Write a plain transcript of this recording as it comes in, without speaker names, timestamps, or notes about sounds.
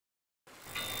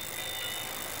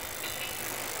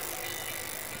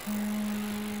Hello,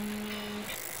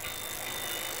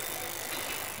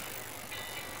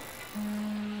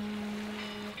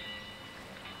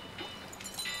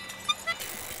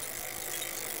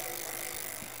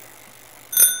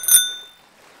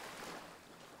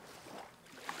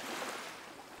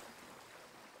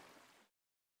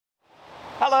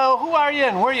 who are you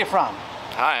and where are you from?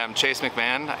 Hi, I'm Chase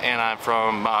McMahon, and I'm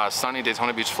from sunny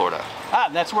Daytona Beach, Florida. Ah,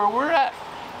 that's where we're at.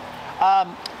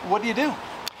 What do you do?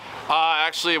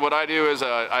 Actually, what I do is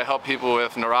I help people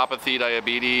with neuropathy,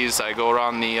 diabetes. I go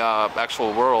around the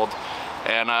actual world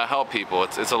and help people.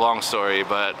 It's a long story,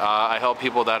 but I help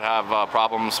people that have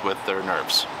problems with their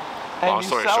nerves. And you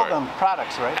sell them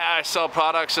products, right? I sell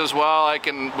products as well.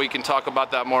 We can talk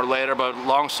about that more later, but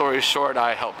long story short,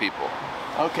 I help people.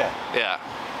 Okay. Yeah.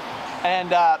 And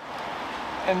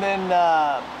then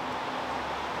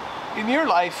in your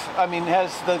life, I mean,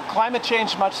 has the climate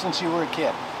changed much since you were a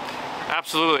kid?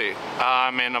 Absolutely.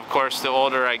 And of course, the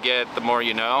older I get, the more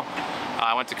you know.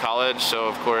 I went to college, so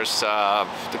of course,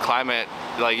 the climate,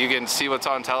 like you can see what's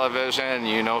on television,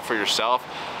 you know for yourself.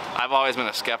 I've always been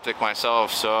a skeptic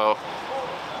myself, so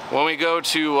when we go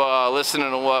to listen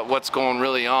to what's going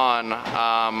really on,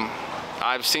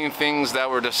 I've seen things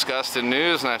that were discussed in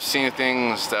news, and I've seen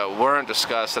things that weren't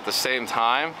discussed at the same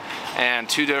time, and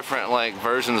two different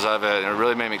versions of it, and it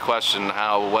really made me question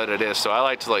what it is. So I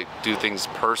like to do things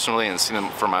personally and see them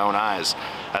from my own eyes,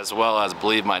 as well as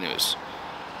believe my news.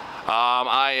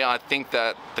 I think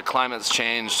that the climate's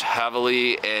changed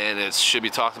heavily, and it should be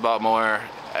talked about more.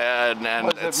 And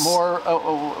was it more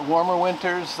warmer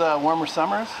winters, warmer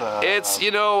summers? It's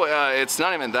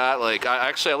not even that.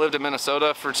 I lived in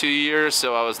Minnesota for 2 years,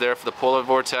 so I was there for the polar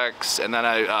vortex, and then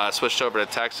I switched over to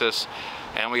Texas,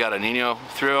 and we got a Nino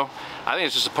through. I think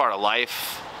it's just a part of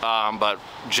life, but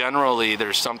generally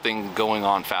there's something going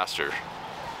on faster.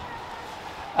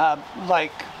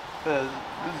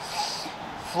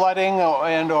 Flooding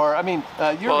you're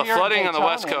here flooding in on the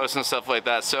West Coast and stuff like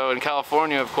that. So in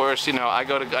California, of course, I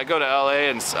go to LA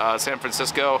and San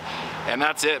Francisco, and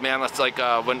that's it, man. That's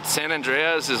when San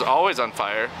Andreas is always on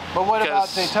fire. But what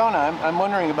about Daytona? I'm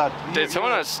wondering about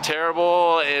Daytona. Is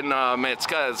terrible, and it's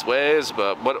got its ways,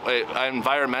 but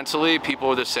environmentally,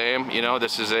 people are the same.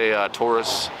 This is a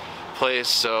tourist place,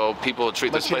 so people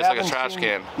treat this place like a trash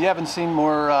can. You haven't seen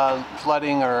more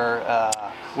flooding or?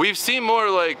 We've seen more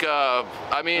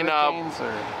hurricanes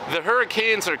the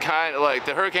hurricanes are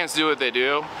the hurricanes do what they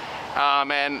do,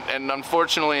 and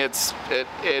unfortunately it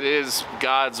is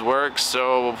God's work.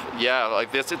 So yeah,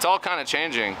 it's all kind of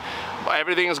changing.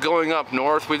 Everything is going up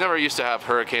north. We never used to have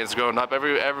hurricanes growing up.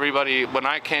 Everybody, when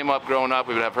I came up growing up,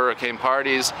 we would have hurricane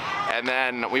parties, and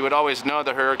then we would always know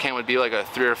the hurricane would be like a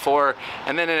 3 or 4,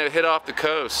 and then it would hit off the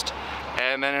coast,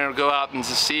 and then it would go out into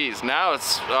the seas. Now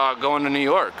it's going to New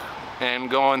York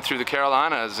and going through the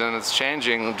Carolinas, and it's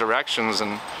changing directions,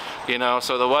 and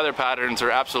so the weather patterns are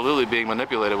absolutely being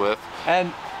manipulated with.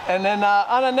 And then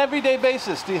on an everyday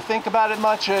basis, do you think about it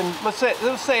much? And let's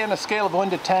say on a scale of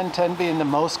 1 to 10, 10 being the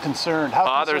most concerned. How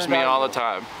bothers me all the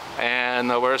time. And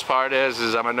the worst part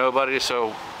is I'm a nobody,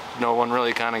 so no one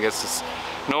really kindly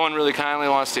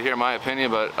wants to hear my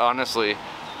opinion. But honestly,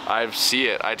 I see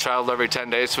it. I traveled every 10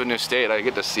 days to a new state. I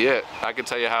get to see it. I can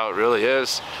tell you how it really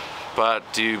is. But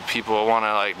do people want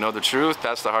to know the truth?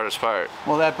 That's the hardest part.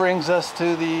 Well, that brings us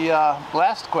to the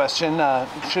last question.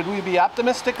 Should we be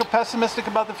optimistic or pessimistic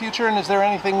about the future, and is there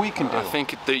anything we can do? I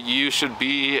think that you should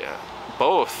be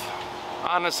both.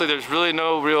 Honestly, there's really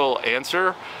no real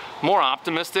answer. More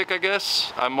optimistic, I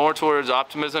guess. I'm more towards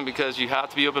optimism because you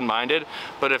have to be open-minded.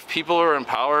 But if people are in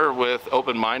power with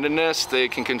open-mindedness, they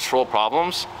can control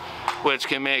problems, which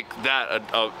can make that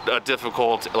a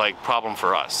difficult problem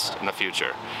for us in the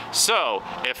future. So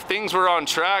if things were on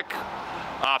track,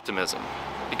 optimism,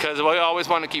 because we always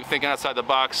want to keep thinking outside the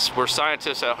box. We're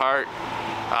scientists at heart,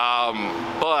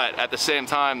 but at the same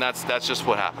time, that's just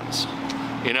what happens.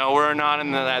 We're not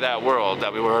in that world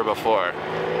that we were before.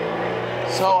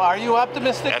 So are you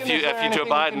optimistic? If you Joe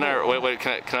Biden or wait,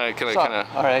 can I?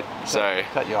 All right. Sorry.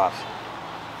 Cut you off.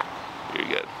 You're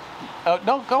good.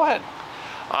 No, go ahead.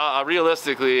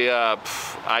 Realistically, I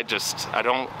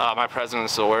don't. My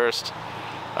president's the worst.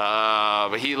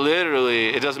 But he literally,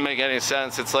 it doesn't make any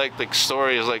sense. It's like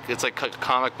stories, it's like a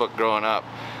comic book growing up.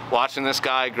 Watching this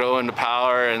guy grow into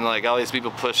power and all these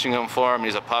people pushing him for him,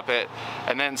 he's a puppet.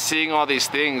 And then seeing all these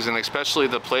things, and especially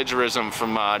the plagiarism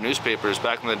from newspapers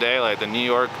back in the day, like the New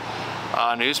York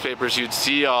newspapers, you'd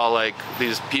see all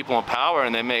these people in power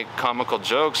and they make comical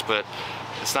jokes, but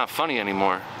it's not funny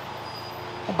anymore.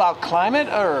 About climate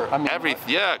or,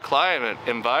 yeah, climate,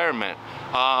 environment.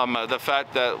 The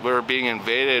fact that we're being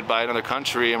invaded by another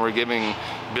country and we're giving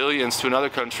billions to another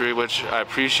country, which I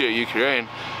appreciate Ukraine,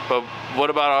 but what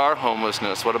about our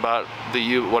homelessness? What about the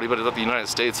United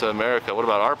States of America? What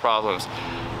about our problems?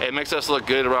 It makes us look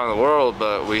good around the world,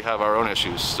 but we have our own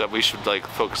issues that we should like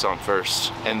focus on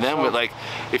first. And then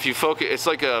if you focus, it's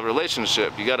like a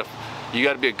relationship. You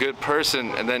gotta be a good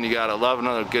person, and then you gotta love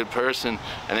another good person,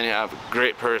 and then you have a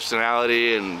great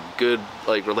personality and good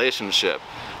like relationship.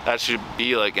 That should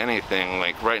be like anything.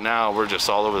 Like right now, we're just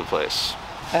all over the place.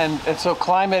 And so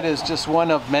climate is just one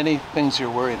of many things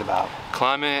you're worried about.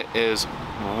 Climate is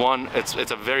one, it's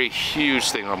a very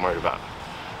huge thing I'm worried about.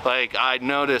 Like I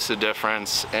notice a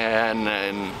difference,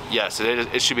 and yes,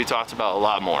 it should be talked about a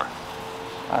lot more.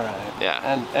 All right.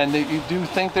 Yeah. And you do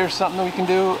think there's something we can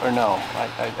do, or no?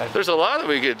 There's a lot that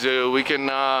we could do. We can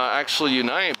actually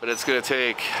unite, but it's going to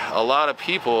take a lot of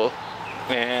people.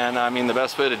 And I mean, the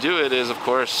best way to do it is, of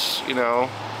course, you know,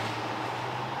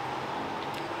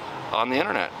 on the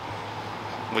internet.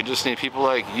 We just need people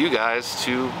like you guys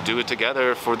to do it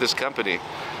together for this company.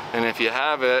 And if you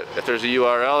have it, if there's a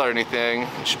URL or anything,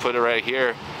 you should put it right here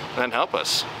and then help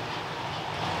us.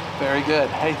 Very good.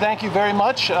 Hey, thank you very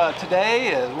much. Today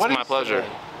is, it's my pleasure.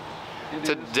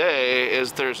 Today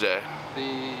is Thursday. The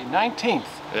 19th.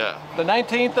 Yeah. The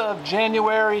 19th of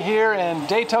January here in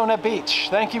Daytona Beach.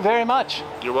 Thank you very much.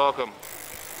 You're welcome.